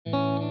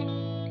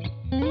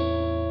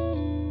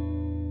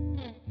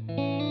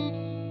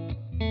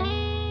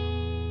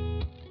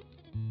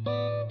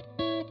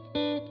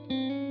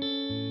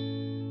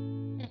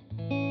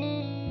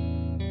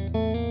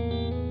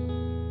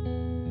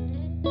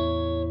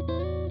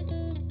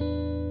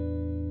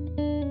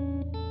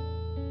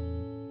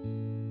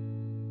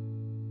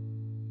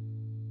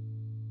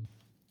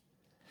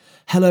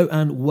Hello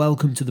and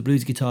welcome to the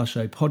Blues Guitar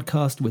Show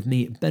podcast with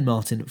me, Ben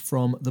Martin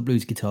from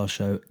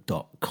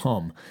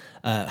thebluesguitarshow.com.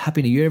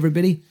 Happy New Year,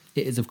 everybody.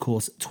 It is, of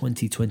course,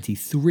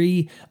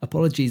 2023.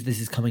 Apologies, this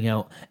is coming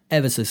out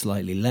ever so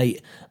slightly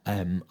late.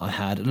 I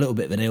had a little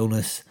bit of an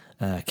illness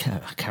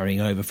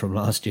carrying over from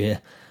last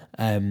year,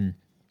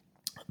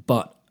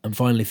 but I'm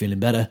finally feeling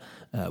better,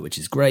 which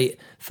is great.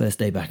 First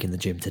day back in the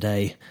gym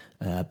today.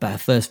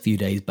 First few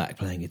days back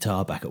playing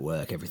guitar, back at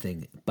work,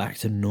 everything back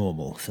to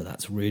normal. So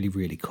that's really,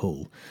 really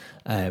cool.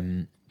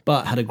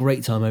 But had a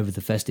great time over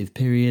the festive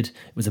period.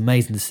 It was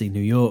amazing to see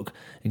New York,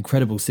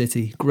 incredible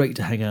city, great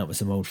to hang out with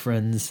some old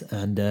friends,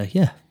 and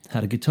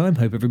had a good time.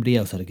 Hope everybody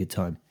else had a good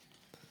time.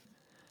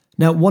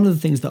 Now, one of the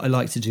things that I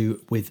like to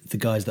do with the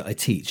guys that I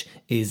teach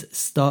is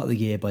start the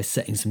year by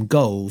setting some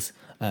goals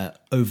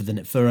over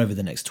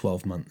the next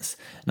 12 months.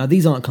 Now,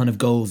 these aren't kind of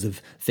goals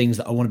of things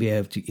that I want to be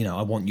able to,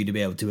 I want you to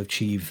be able to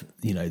achieve,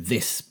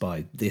 this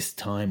by this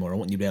time, or I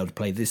want you to be able to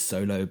play this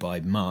solo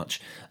by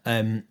March.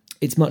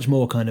 It's much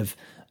more kind of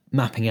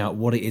mapping out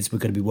what it is we're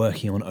going to be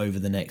working on over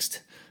the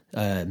next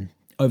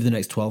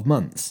 12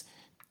 months.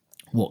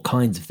 What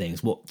kinds of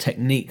things, what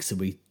techniques are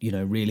we,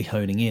 really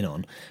honing in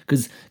on?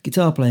 Because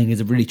guitar playing is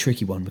a really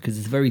tricky one because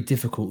it's a very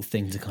difficult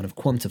thing to kind of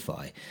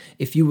quantify.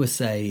 If you were,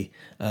 say,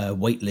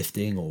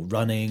 weightlifting or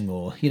running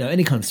or,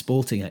 any kind of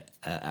sporting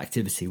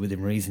activity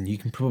within reason, you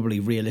can probably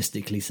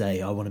realistically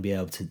say, I want to be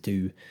able to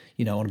do,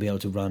 I want to be able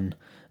to run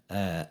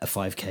a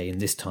 5K in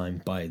this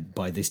time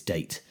by this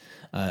date.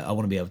 I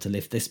want to be able to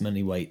lift this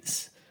many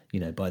weights,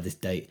 by this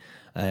date.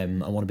 I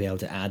want to be able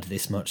to add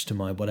this much to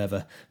my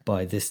whatever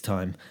by this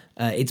time.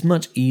 It's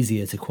much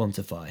easier to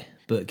quantify,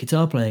 but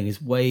guitar playing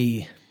is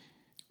way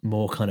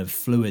more kind of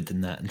fluid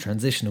than that and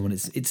transitional, and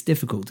it's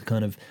difficult to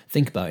kind of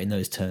think about in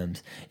those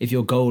terms. If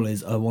your goal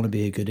is, I want to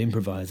be a good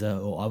improviser,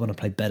 or I want to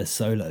play better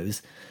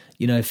solos,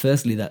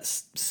 firstly,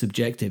 that's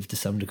subjective to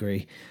some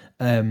degree,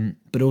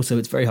 but also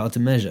it's very hard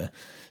to measure.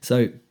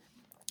 So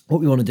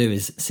what we want to do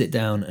is sit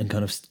down and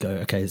kind of go,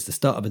 okay, it's the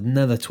start of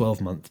another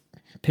 12-month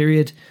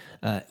period.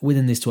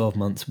 Within this 12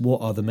 months,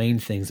 what are the main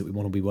things that we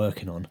want to be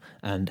working on,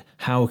 and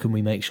how can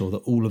we make sure that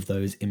all of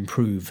those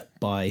improve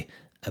by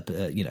a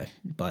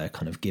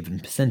kind of given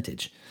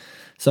percentage?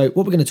 So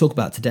what we're going to talk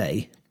about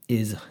today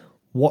is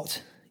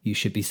what you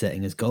should be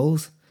setting as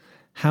goals,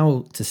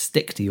 how to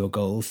stick to your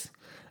goals,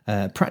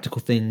 practical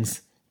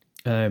things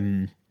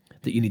that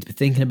you need to be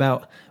thinking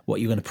about,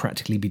 what you're going to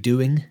practically be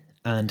doing,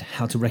 and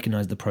how to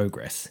recognize the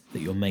progress that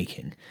you're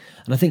making.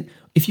 And I think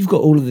if you've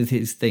got all of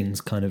these things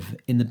kind of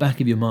in the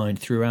back of your mind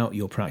throughout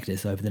your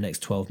practice over the next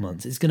 12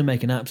 months, it's going to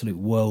make an absolute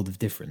world of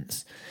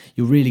difference.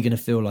 You're really going to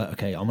feel like,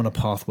 okay, I'm on a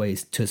pathway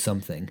to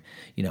something.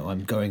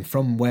 I'm going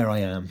from where I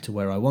am to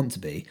where I want to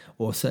be,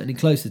 or certainly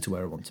closer to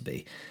where I want to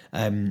be,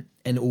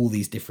 in all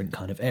these different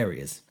kind of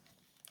areas.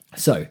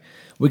 So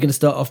we're going to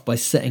start off by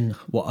setting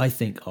what I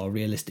think are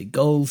realistic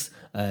goals,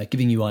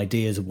 giving you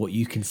ideas of what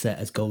you can set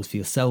as goals for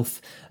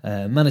yourself,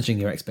 managing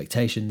your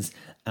expectations,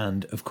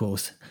 and of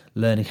course,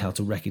 learning how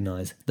to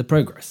recognize the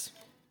progress.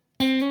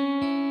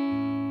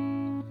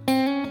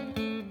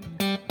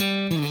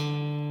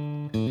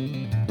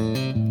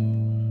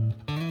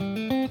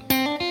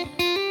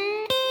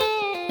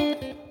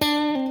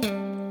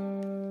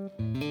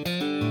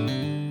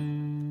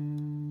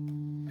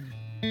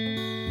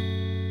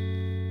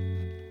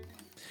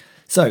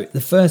 So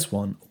the first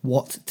one,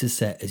 what to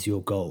set as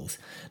your goals.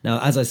 Now,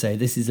 as I say,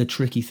 this is a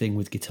tricky thing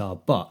with guitar,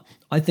 but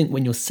I think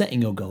when you're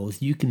setting your goals,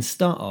 you can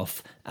start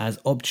off as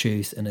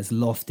obtuse and as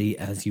lofty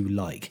as you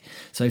like.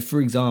 So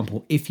for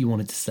example, if you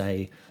wanted to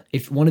say,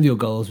 if one of your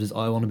goals was,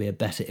 I want to be a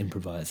better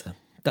improviser,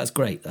 that's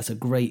great. That's a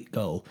great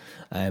goal.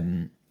 I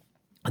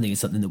think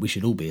it's something that we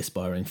should all be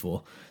aspiring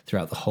for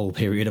throughout the whole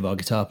period of our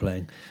guitar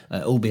playing,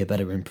 all be a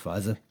better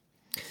improviser.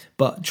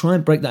 But try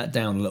and break that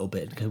down a little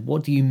bit. Okay,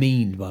 what do you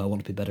mean by I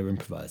want to be a better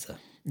improviser?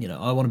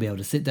 I want to be able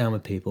to sit down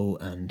with people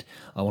and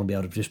I want to be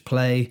able to just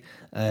play.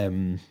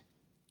 When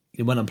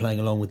I'm playing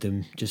along with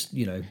them, just,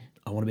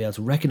 I want to be able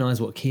to recognize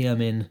what key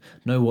I'm in,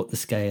 know what the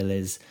scale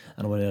is,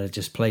 and I want to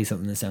just play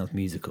something that sounds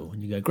musical.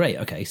 And you go, great,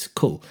 okay, so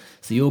cool.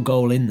 So your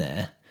goal in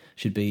there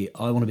should be,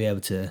 I want to be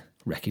able to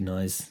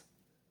recognize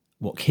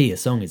what key a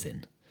song is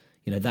in.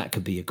 That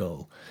could be your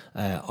goal.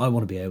 I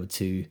want to be able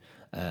to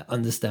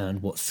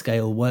understand what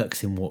scale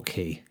works in what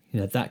key.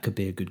 That could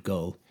be a good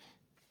goal.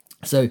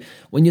 So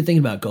when you're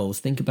thinking about goals,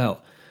 think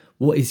about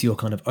what is your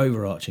kind of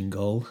overarching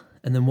goal,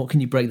 and then what can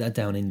you break that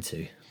down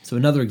into. So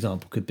another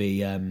example could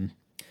be,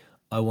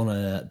 I want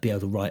to be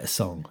able to write a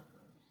song.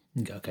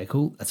 You go, okay,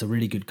 cool, that's a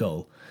really good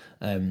goal.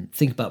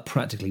 Think about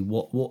practically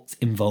what's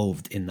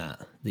involved in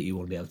that you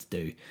want to be able to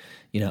do.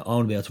 I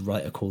want to be able to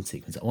write a chord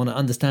sequence. I want to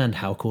understand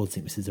how chord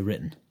sequences are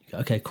written. You go,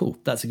 okay, cool,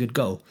 that's a good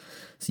goal.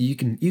 So you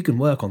can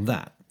work on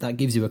that. That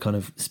gives you a kind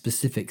of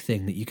specific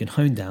thing that you can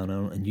hone down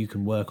on and you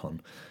can work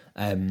on.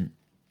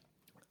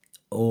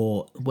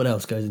 Or what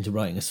else goes into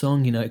writing a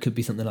song? It could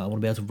be something like, I want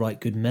to be able to write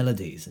good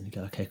melodies. And you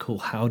go, okay, cool.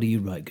 How do you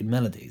write good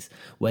melodies?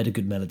 Where do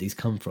good melodies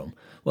come from?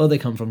 Well, they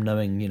come from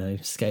knowing,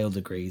 scale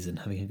degrees and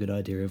having a good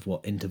idea of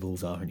what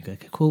intervals are. And you go,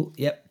 okay, cool.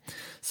 Yep.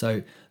 So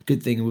a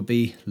good thing would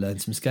be learn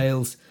some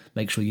scales,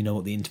 make sure you know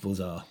what the intervals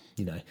are,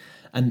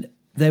 And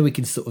there we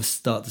can sort of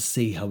start to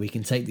see how we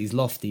can take these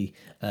lofty,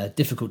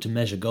 difficult to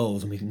measure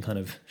goals, and we can kind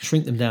of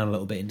shrink them down a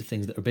little bit into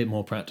things that are a bit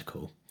more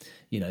practical.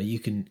 You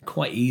can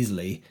quite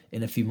easily,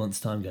 in a few months'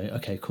 time, go,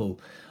 okay, cool.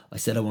 I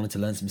said I wanted to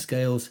learn some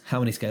scales. How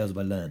many scales have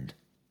I learned?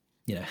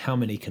 How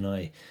many can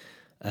I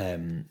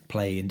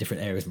play in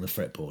different areas on the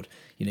fretboard?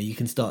 You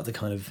can start to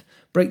kind of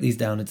break these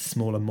down into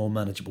smaller, more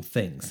manageable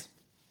things.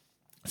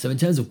 So in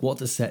terms of what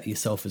to set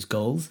yourself as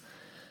goals,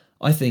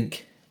 I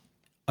think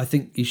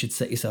you should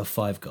set yourself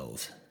 5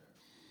 goals.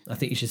 I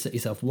think you should set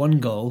yourself one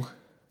goal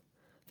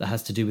that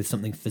has to do with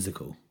something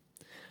physical.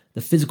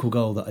 The physical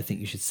goal that I think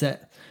you should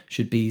set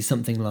should be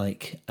something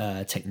like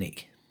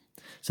technique.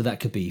 So that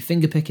could be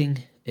finger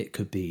picking, it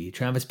could be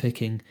Travis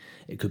picking,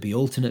 it could be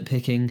alternate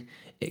picking,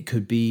 it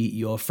could be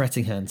your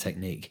fretting hand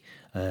technique,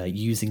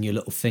 using your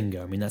little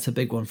finger. I mean, that's a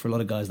big one for a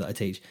lot of guys that I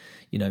teach,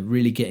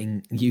 really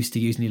getting used to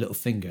using your little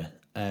finger.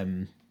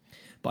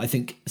 But I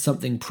think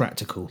something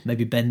practical,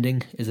 maybe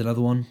bending is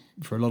another one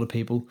for a lot of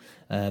people,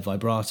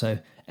 vibrato,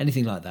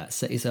 anything like that.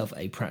 Set yourself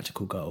a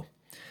practical goal.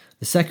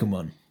 The second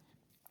one,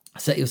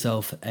 set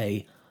yourself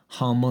a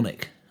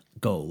harmonic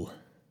goal.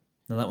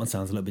 Now that one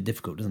sounds a little bit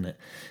difficult, doesn't it?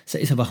 Set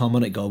yourself a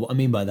harmonic goal. What I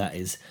mean by that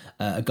is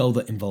a goal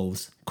that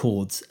involves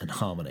chords and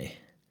harmony.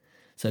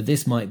 So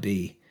this might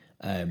be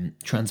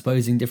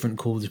transposing different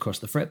chords across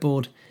the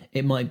fretboard.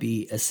 It might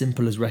be as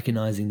simple as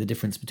recognizing the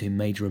difference between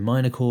major and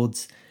minor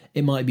chords.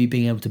 It might be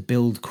being able to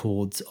build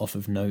chords off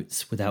of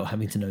notes without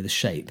having to know the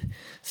shape.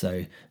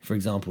 So, for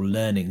example,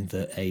 learning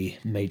that a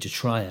major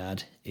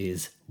triad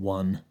is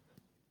 1,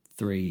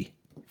 3,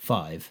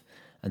 5,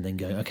 and then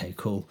going, okay,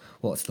 cool.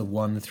 What's the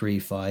 1, 3,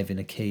 5 in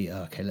a key?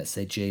 Okay, let's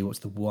say G. What's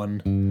the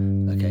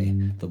 1? Okay,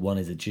 the 1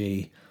 is a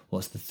G.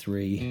 What's the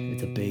 3?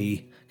 It's a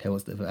B. Okay,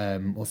 what's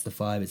the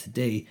 5? It's a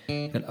D.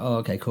 And, oh,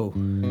 okay, cool.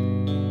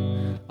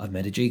 I've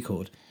made a G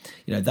chord.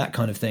 That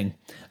kind of thing.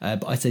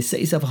 But I say set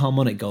yourself a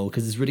harmonic goal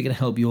because it's really going to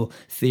help your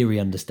theory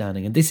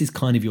understanding. And this is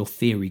kind of your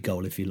theory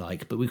goal, if you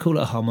like. But we call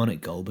it a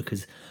harmonic goal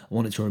because I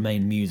want it to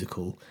remain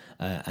musical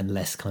and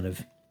less kind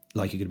of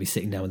like you're going to be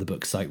sitting down with a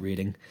book sight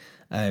reading.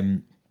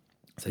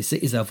 So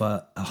set yourself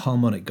a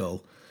harmonic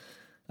goal,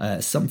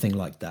 something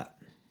like that.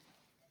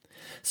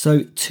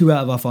 So 2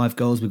 out of our 5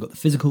 goals, we've got the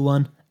physical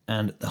one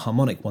and the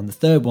harmonic one. The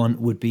third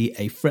one would be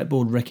a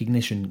fretboard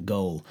recognition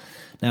goal.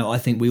 Now, I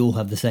think we all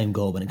have the same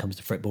goal when it comes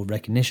to fretboard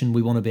recognition.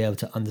 We want to be able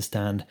to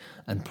understand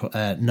and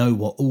know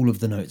what all of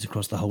the notes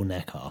across the whole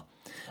neck are.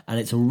 And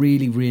it's a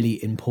really,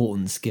 really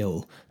important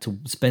skill to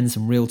spend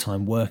some real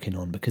time working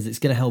on because it's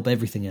going to help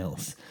everything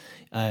else.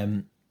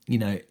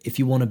 If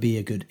you want to be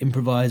a good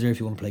improviser, if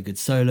you want to play good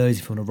solos,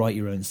 if you want to write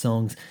your own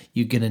songs,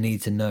 you're going to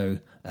need to know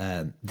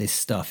this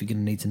stuff. You're going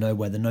to need to know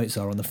where the notes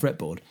are on the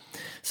fretboard.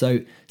 So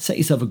set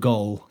yourself a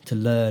goal to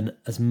learn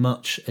as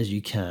much as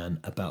you can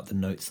about the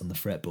notes on the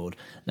fretboard.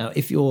 Now,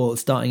 if you're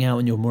starting out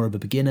and you're more of a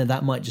beginner,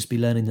 that might just be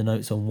learning the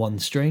notes on one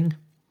string,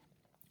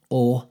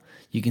 or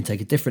you can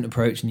take a different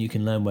approach and you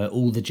can learn where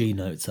all the G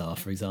notes are.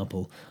 For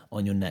example,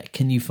 on your neck,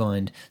 can you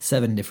find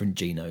 7 different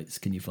G notes?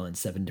 Can you find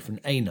 7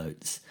 different A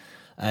notes?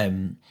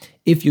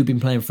 If you've been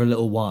playing for a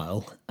little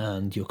while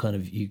and you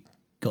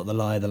got the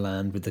lie of the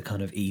land with the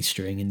kind of E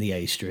string and the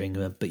A string,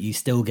 but you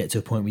still get to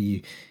a point where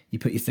you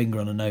put your finger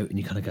on a note and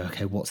you kind of go,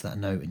 okay, what's that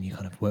note? And you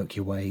kind of work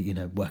your way,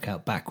 work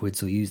out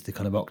backwards or use the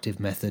kind of octave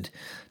method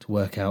to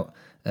work out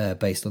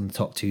based on the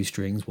top 2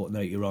 strings what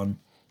note you're on.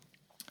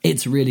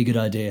 It's a really good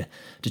idea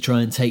to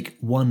try and take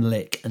one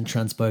lick and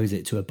transpose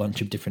it to a bunch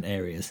of different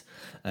areas.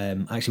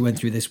 I actually went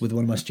through this with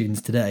one of my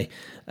students today.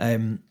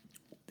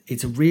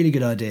 It's a really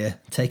good idea.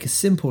 Take a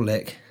simple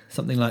lick,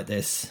 something like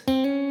this,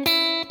 and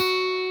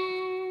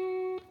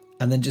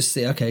then just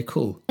see, okay,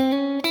 cool.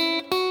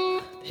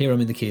 Here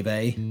I'm in the key of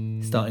A,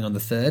 starting on the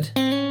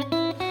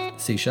 3rd,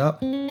 C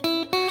sharp.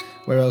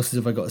 Where else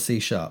have I got a C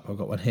sharp? I've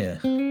got one here.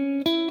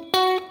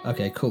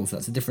 Okay, cool. So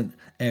that's a different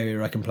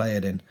area I can play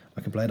it in.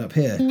 I can play it up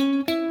here.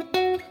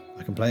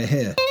 I can play it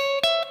here.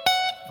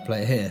 I can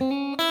play it here.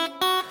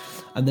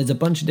 And there's a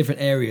bunch of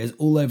different areas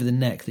all over the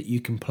neck that you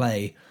can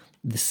play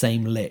the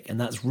same lick, and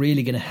that's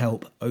really going to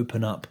help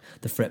open up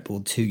the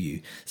fretboard to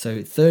you. So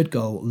 3rd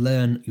goal,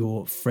 learn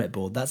your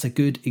fretboard. That's a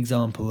good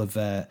example of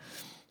a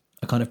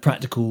kind of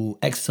practical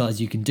exercise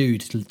you can do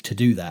to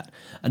do that.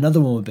 Another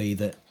one would be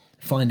that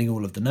finding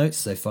all of the notes,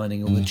 so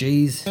finding all the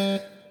G's.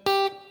 Can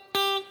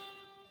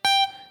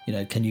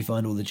you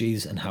find all the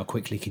G's and how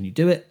quickly can you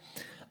do it?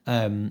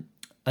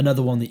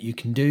 Another one that you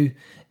can do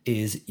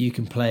is you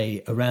can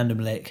play a random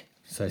lick.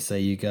 So say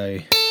you go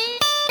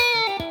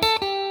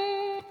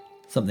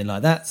something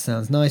like that,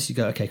 sounds nice. You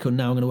go, okay, cool,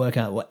 now I'm going to work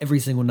out what every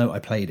single note I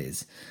played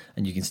is.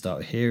 And you can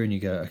start here and you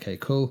go, okay,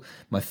 cool,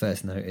 my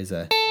first note is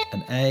an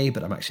A,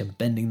 but I'm actually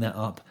bending that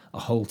up a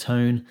whole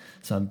tone.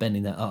 So I'm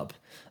bending that up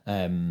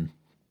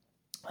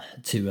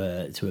to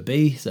a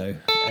B, so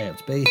A up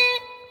to B,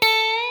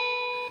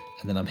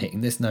 and then I'm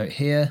hitting this note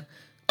here,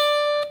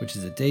 which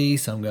is a D,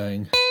 so I'm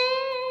going,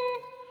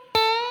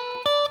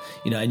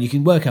 and you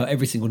can work out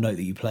every single note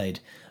that you played.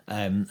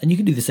 And you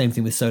can do the same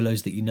thing with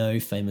solos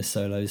that famous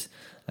solos.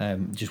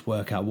 Just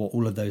work out what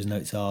all of those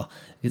notes are.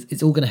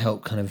 It's all going to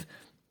help kind of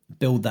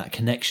build that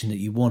connection that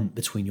you want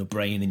between your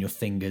brain and your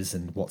fingers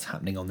and what's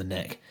happening on the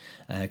neck.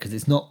 Because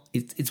it's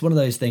one of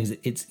those things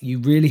that you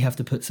really have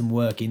to put some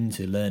work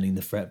into learning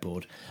the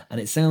fretboard.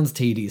 And it sounds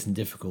tedious and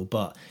difficult,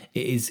 but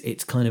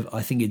it's kind of,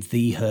 I think it's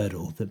the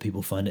hurdle that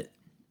people find it,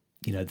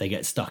 they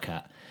get stuck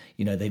at.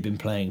 They've been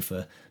playing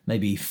for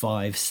maybe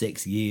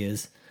 5-6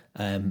 years.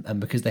 And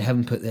because they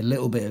haven't put their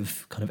little bit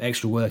of kind of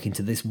extra work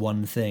into this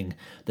one thing,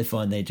 they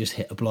find they just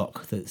hit a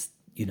block that's,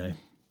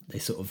 they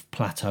sort of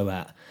plateau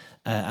at.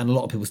 And a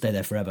lot of people stay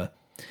there forever.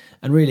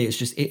 And really,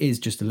 it is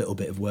just a little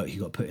bit of work you've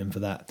got to put in for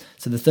that.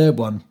 So the third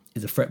one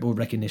is a fretboard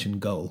recognition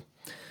goal.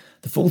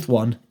 The fourth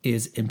one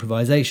is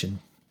improvisation.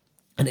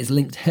 And it's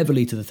linked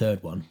heavily to the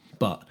third one.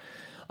 But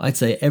I'd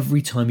say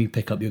every time you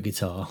pick up your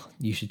guitar,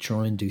 you should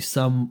try and do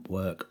some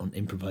work on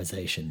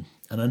improvisation.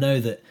 And I know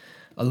that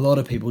a lot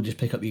of people just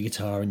pick up your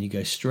guitar and you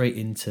go straight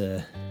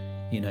into,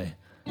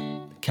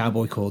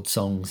 cowboy chord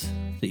songs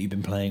that you've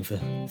been playing for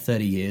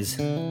 30 years.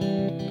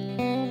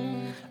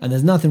 And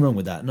there's nothing wrong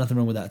with that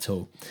at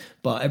all.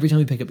 But every time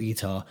you pick up your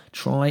guitar,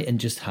 try and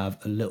just have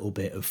a little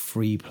bit of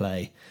free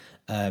play,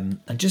 and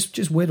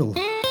just whittle.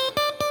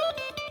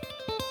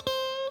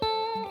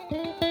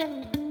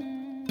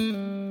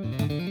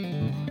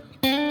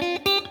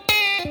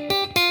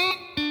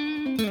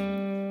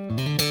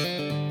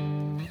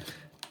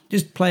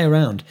 Just play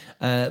around.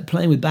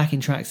 Playing with backing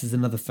tracks is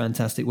another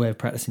fantastic way of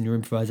practicing your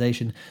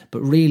improvisation.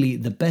 But really,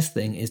 the best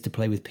thing is to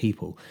play with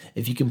people.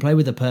 If you can play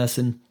with a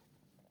person,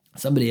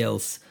 somebody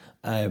else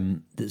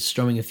that's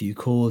strumming a few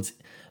chords,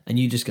 and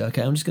you just go,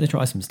 okay, I'm just going to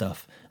try some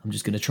stuff. I'm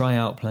just going to try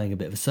out playing a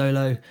bit of a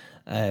solo.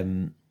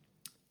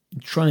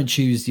 Try and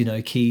choose,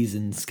 keys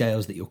and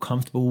scales that you're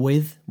comfortable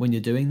with when you're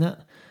doing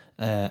that.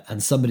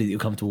 And somebody that you're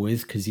comfortable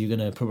with, because you're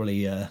going to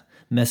probably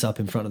mess up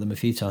in front of them a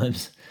few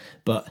times.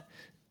 But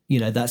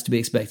that's to be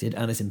expected,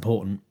 and it's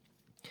important.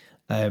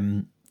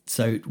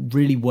 So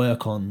really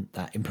work on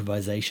that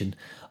improvisation.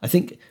 I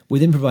think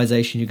with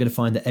improvisation, you're going to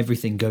find that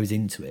everything goes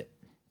into it,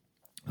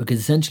 because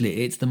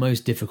essentially it's the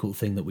most difficult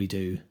thing that we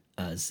do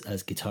as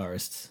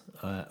guitarists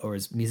or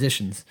as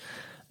musicians.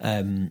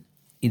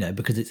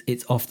 Because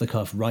it's off the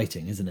cuff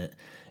writing, isn't it?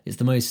 It's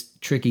the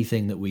most tricky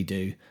thing that we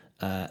do,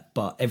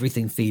 but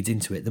everything feeds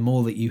into it. The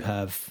more that you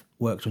have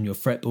worked on your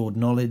fretboard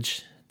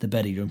knowledge, the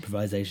better your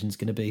improvisation is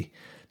going to be.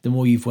 The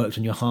more you've worked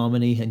on your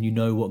harmony and you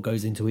know what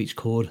goes into each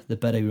chord, the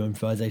better your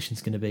improvisation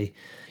is going to be.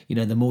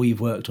 The more you've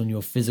worked on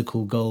your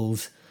physical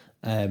goals,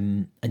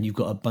 and you've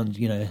got a bunch,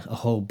 a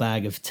whole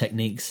bag of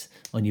techniques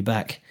on your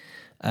back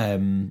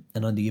and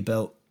under your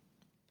belt,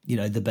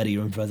 the better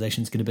your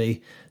improvisation is going to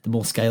be. The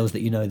more scales that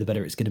the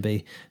better it's going to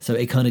be. So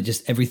it kind of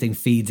just, everything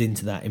feeds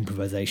into that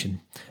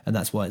improvisation. And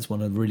that's why it's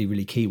one of the really,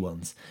 really key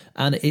ones.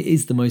 And it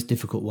is the most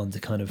difficult one to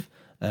kind of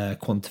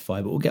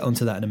quantify, but we'll get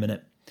onto that in a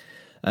minute.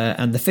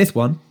 And the fifth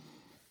one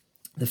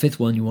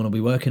you want to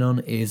be working on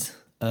is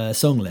a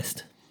song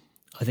list.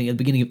 I think at the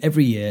beginning of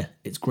every year,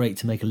 it's great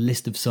to make a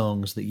list of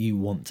songs that you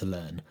want to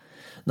learn.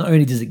 Not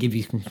only does it give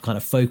you some kind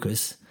of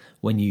focus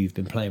when you've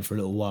been playing for a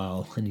little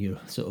while and you're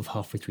sort of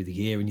halfway through the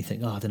year and you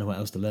think, I don't know what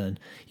else to learn.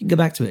 You can go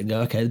back to it and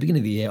go, okay, at the beginning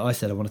of the year, I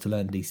said I wanted to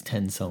learn these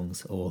 10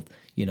 songs or,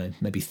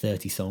 maybe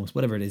 30 songs,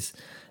 whatever it is,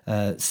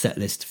 set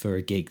list for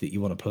a gig that you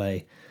want to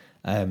play.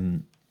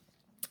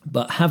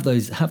 But have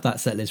that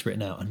set list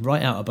written out and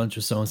write out a bunch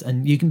of songs,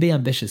 and you can be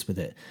ambitious with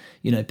it.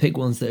 Pick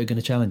ones that are going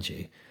to challenge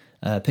you.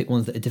 Pick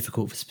ones that are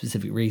difficult for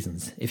specific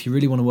reasons. If you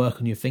really want to work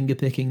on your finger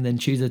picking, then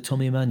choose a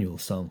Tommy Emmanuel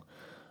song,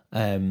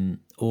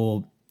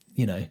 or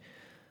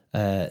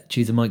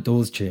choose a Mike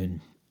Dawes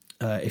tune.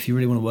 If you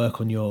really want to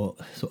work on your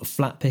sort of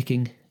flat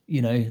picking,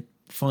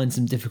 find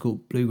some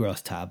difficult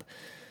bluegrass tab.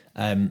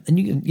 And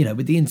you can,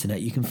 with the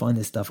internet, you can find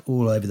this stuff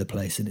all over the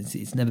place, and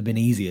it's never been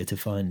easier to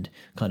find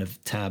kind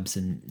of tabs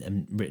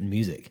and written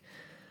music.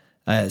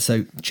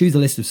 So choose a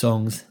list of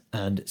songs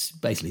and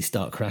basically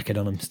start cracking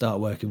on them, start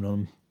working on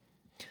them,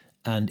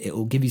 and it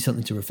will give you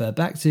something to refer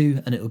back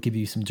to, and it will give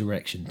you some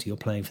direction to your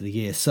playing for the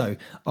year. So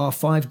our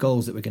 5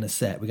 goals that we're going to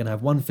set, we're going to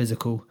have 1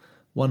 physical,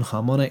 1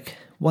 harmonic,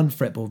 1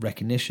 fretboard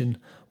recognition,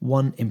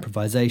 1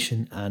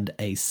 improvisation, and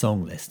a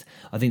song list.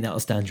 I think that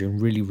will stand you in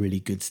really, really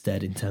good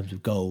stead in terms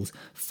of goals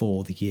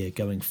for the year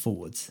going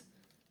forwards.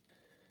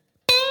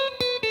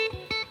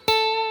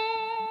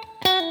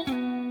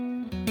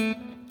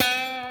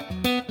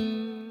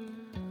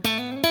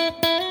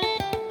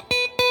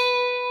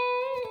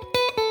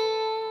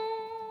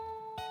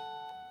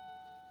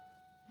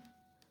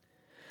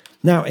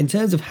 Now, in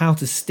terms of how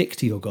to stick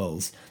to your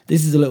goals,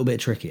 this is a little bit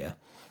trickier.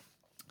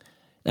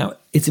 Now,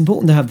 it's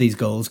important to have these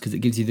goals because it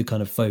gives you the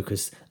kind of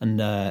focus, and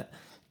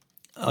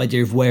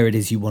idea of where it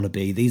is you want to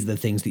be. These are the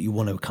things that you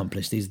want to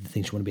accomplish. These are the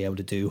things you want to be able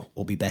to do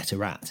or be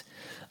better at.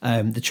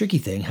 The tricky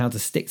thing, how to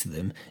stick to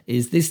them,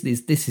 is this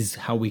is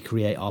how we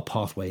create our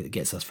pathway that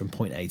gets us from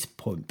point A to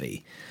point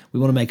B. We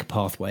want to make a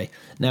pathway.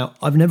 Now,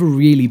 I've never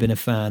really been a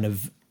fan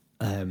of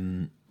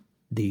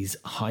these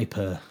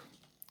hyper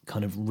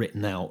kind of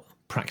written out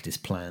practice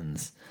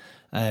plans.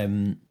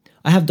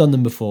 I have done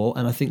them before,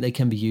 and I think they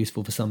can be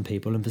useful for some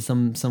people, and for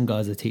some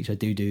guys I teach, I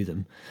do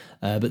them.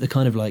 But they're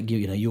kind of like,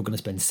 you know, you're going to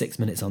spend 6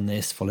 minutes on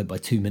this, followed by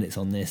 2 minutes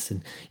on this,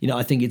 and you know,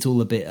 I think it's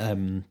all a bit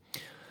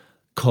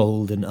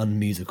cold and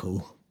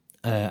unmusical,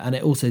 and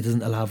it also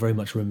doesn't allow very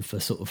much room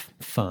for sort of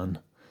fun,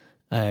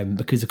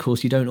 because of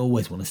course you don't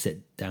always want to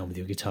sit down with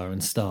your guitar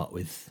and start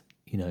with,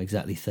 you know,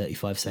 exactly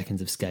 35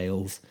 seconds of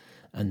scales,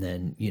 and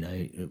then, you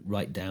know,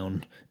 write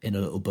down in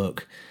a little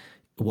book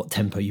what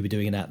tempo you were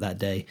doing it at that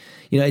day.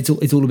 You know,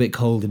 it's all a bit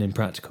cold and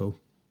impractical.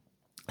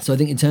 So I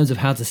think in terms of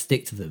how to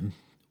stick to them,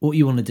 what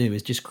you want to do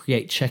is just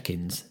create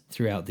check-ins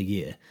throughout the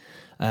year.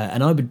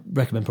 And I would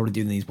recommend probably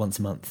doing these once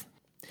a month.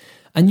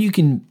 And you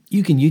can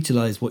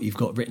utilize what you've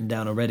got written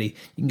down already.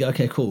 You can go,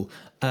 okay, cool.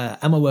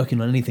 Am I working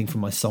on anything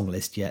from my song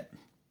list yet?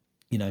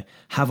 You know,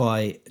 have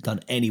I done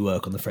any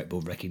work on the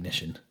fretboard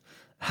recognition?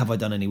 Have I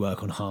done any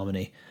work on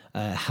harmony?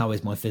 How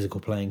is my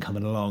physical playing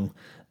coming along?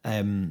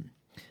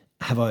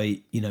 Have I,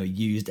 you know,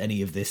 used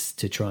any of this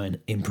to try and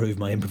improve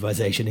my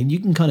improvisation? And you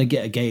can kind of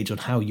get a gauge on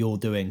how you're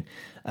doing.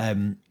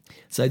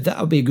 So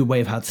that would be a good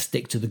way of how to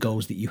stick to the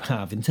goals that you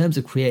have. In terms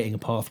of creating a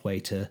pathway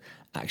to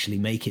actually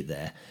make it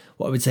there,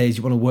 what I would say is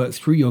you want to work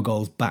through your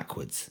goals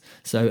backwards.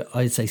 So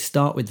I'd say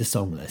start with the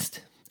song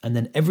list, and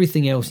then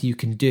everything else you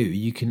can do,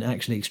 you can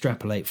actually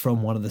extrapolate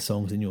from one of the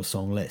songs in your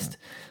song list.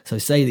 So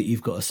say that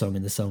you've got a song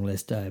in the song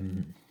list,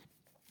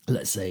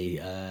 let's say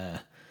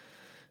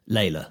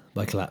Layla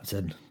by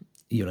Clapton.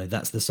 You know,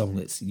 that's the song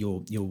that's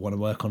you'll want to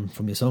work on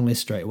from your song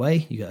list straight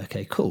away. You go,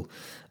 okay, cool.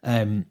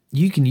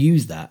 You can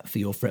use that for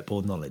your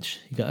fretboard knowledge.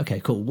 You go,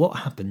 okay, cool. What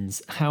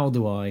happens? How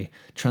do I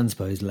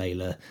transpose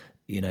Layla,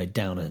 you know,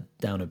 down a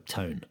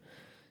tone?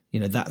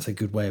 You know, that's a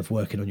good way of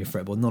working on your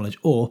fretboard knowledge.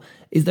 Or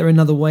is there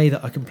another way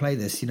that I can play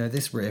this? You know,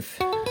 this riff.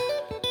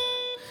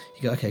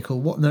 You go, okay, cool.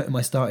 What note am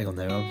I starting on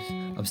there?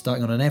 I'm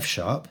starting on an F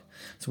sharp.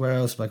 So where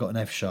else have I got an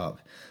F sharp?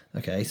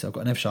 Okay, so I've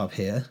got an F sharp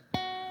here.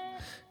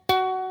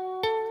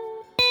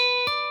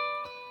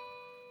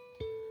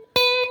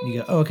 You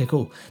go, oh, okay,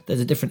 cool. There's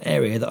a different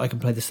area that I can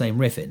play the same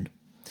riff in.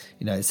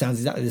 You know, it sounds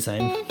exactly the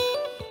same. But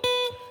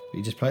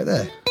you just play it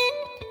there.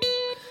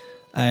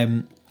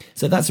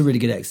 So that's a really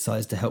good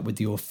exercise to help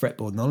with your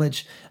fretboard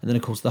knowledge. And then,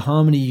 of course, the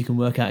harmony, you can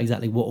work out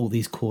exactly what all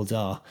these chords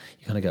are.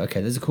 You kind of go, okay,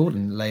 there's a chord,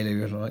 and later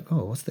you're like,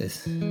 oh, what's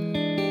this?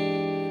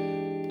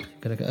 Gonna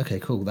go, okay,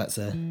 cool. That's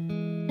a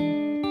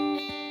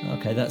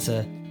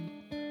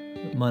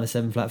minor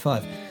 7 flat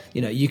 5.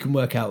 You know, you can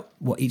work out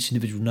what each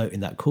individual note in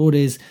that chord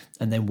is,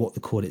 and then what the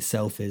chord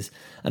itself is.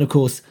 And of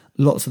course,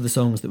 lots of the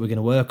songs that we're going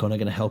to work on are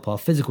going to help our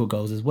physical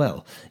goals as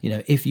well. You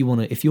know, if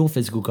your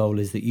physical goal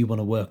is that you want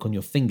to work on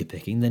your finger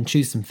picking, then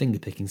choose some finger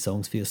picking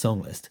songs for your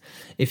song list.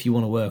 If you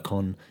want to work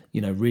on, you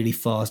know, really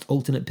fast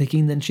alternate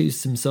picking, then choose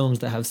some songs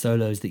that have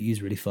solos that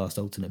use really fast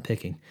alternate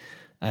picking.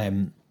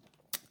 And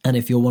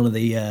if you're one of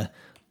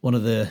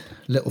the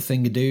little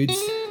finger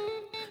dudes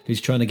who's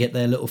trying to get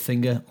their little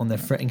finger on their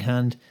fretting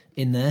hand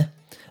in there,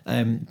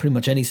 pretty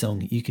much any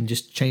song, you can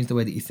just change the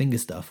way that you finger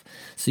stuff.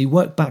 So you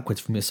work backwards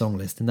from your song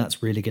list, and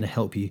that's really going to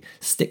help you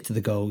stick to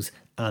the goals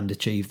and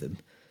achieve them.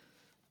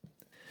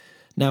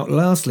 Now,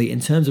 lastly,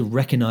 in terms of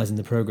recognizing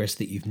the progress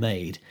that you've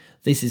made,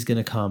 this is going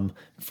to come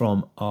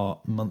from our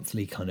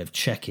monthly kind of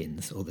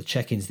check-ins, or the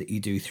check-ins that you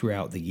do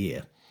throughout the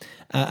year.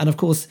 And of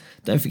course,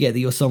 don't forget that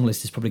your song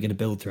list is probably going to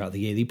build throughout the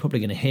year. You're probably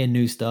going to hear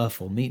new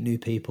stuff or meet new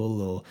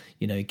people, or,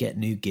 you know, get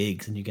new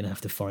gigs, and you're going to have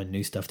to find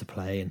new stuff to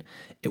play, and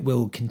it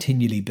will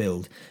continually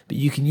build. But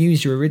you can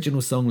use your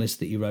original song list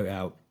that you wrote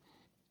out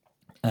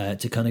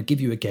to kind of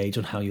give you a gauge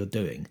on how you're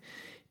doing.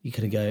 You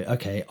kind of go,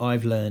 okay,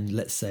 I've learned,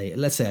 let's say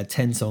I had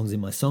 10 songs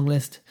in my song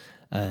list.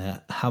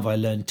 Have I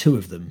learned 2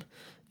 of them,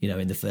 you know,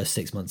 in the first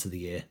 6 months of the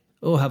year?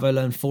 Or have I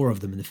learned 4 of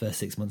them in the first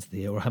 6 months of the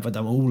year? Or have I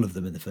done all of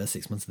them in the first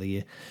 6 months of the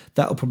year?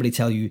 That'll probably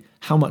tell you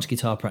how much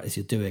guitar practice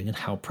you're doing and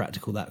how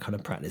practical that kind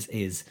of practice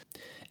is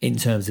in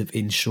terms of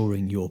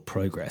ensuring your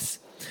progress.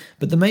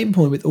 But the main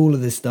point with all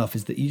of this stuff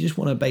is that you just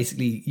want to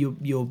basically, you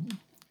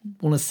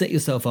want to set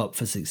yourself up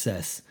for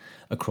success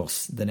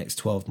across the next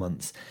 12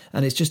 months.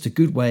 And it's just a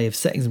good way of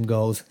setting some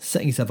goals,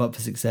 setting yourself up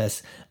for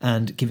success,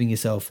 and giving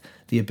yourself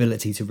the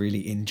ability to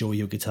really enjoy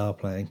your guitar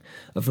playing.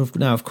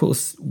 Now, of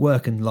course,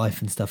 work and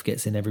life and stuff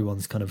gets in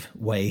everyone's kind of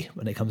way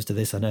when it comes to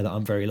this. I know that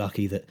I'm very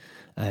lucky that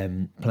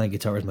playing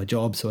guitar is my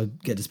job, so I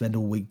get to spend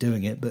all week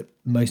doing it, but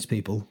most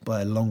people,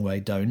 by a long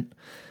way, don't.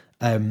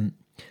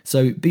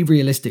 So be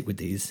realistic with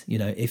these. You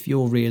know, if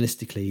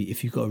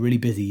you've got a really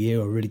busy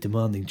year or a really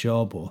demanding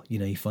job, or, you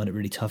know, you find it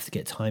really tough to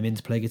get time in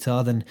to play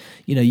guitar, then,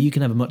 you know, you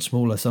can have a much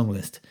smaller song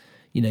list.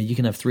 You know, you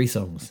can have 3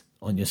 songs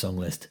on your song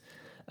list.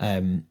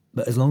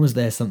 But as long as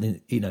there's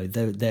something,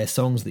 they're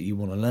songs that you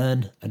want to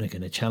learn and are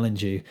going to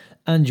challenge you,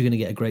 and you're going to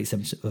get a great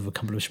sense of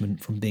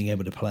accomplishment from being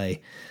able to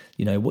play.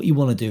 What you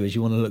want to do is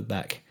you want to look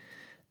back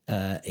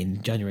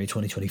in January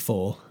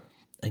 2024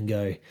 and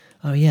go,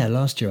 oh yeah,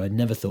 last year I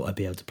never thought I'd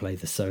be able to play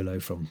the solo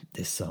from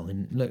this song,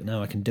 and look,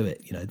 now I can do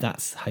it.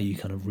 That's how you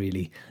kind of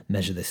really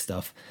measure this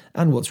stuff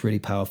and what's really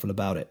powerful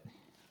about it.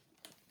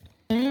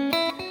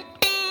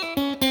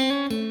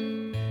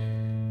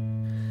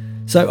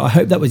 So I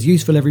hope that was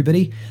useful,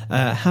 everybody.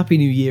 Happy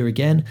New Year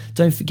again.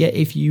 Don't forget,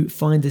 if you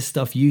find this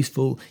stuff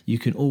useful, you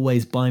can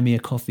always buy me a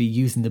coffee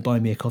using the Buy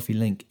Me a Coffee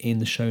link in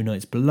the show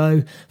notes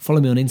below.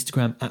 Follow me on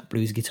Instagram at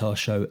Blues Guitar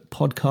Show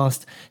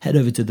Podcast. Head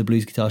over to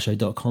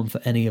thebluesguitarshow.com for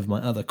any of my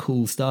other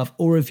cool stuff.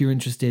 Or if you're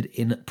interested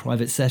in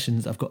private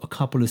sessions, I've got a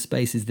couple of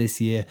spaces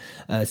this year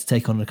to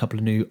take on a couple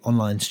of new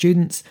online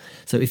students.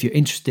 So if you're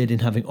interested in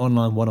having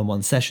online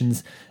one-on-one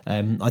sessions,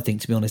 I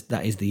think, to be honest,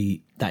 that is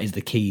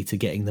the key to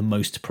getting the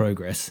most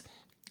progress.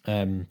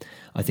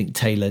 I think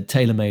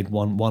tailor-made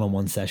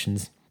one-on-one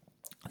sessions,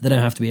 they don't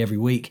have to be every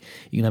week.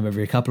 You can have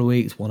every couple of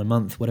weeks, one a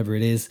month, whatever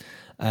it is.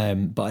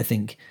 But I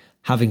think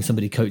having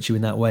somebody coach you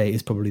in that way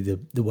is probably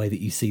the way that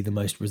you see the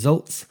most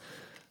results.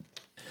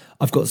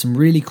 I've got some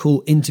really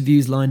cool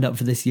interviews lined up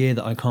for this year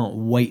that I can't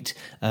wait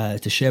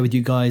to share with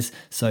you guys.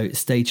 So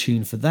stay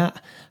tuned for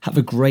that. Have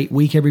a great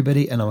week,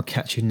 everybody, and I'll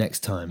catch you next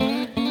time.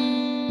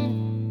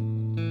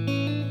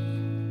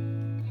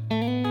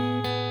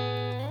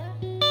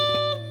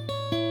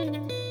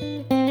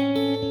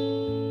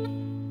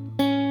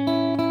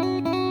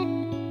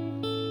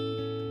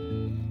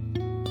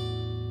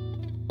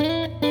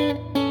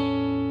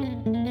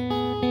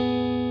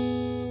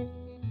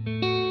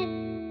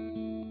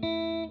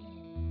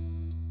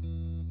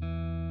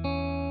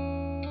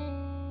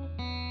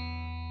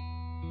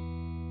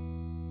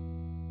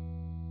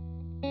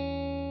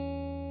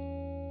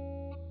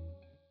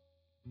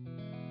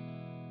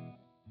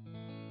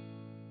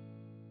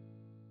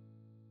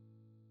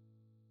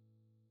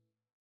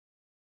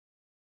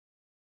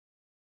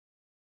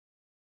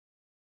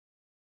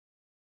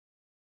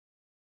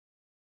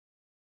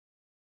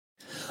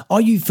 Are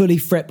you fully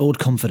fretboard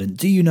confident?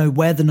 Do you know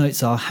where the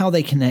notes are, how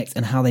they connect,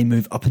 and how they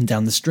move up and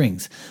down the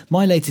strings?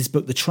 My latest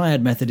book, The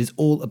Triad Method, is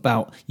all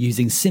about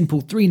using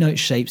simple 3-note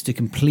shapes to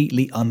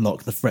completely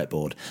unlock the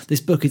fretboard.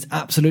 This book is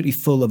absolutely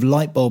full of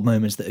light bulb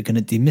moments that are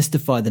going to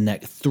demystify the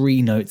neck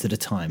 3 notes at a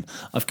time.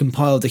 I've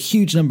compiled a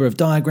huge number of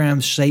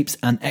diagrams, shapes,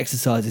 and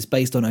exercises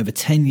based on over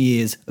 10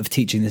 years of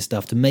teaching this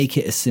stuff to make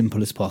it as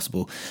simple as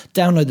possible.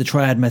 Download The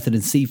Triad Method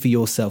and see for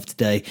yourself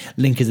today.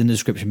 Link is in the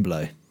description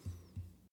below.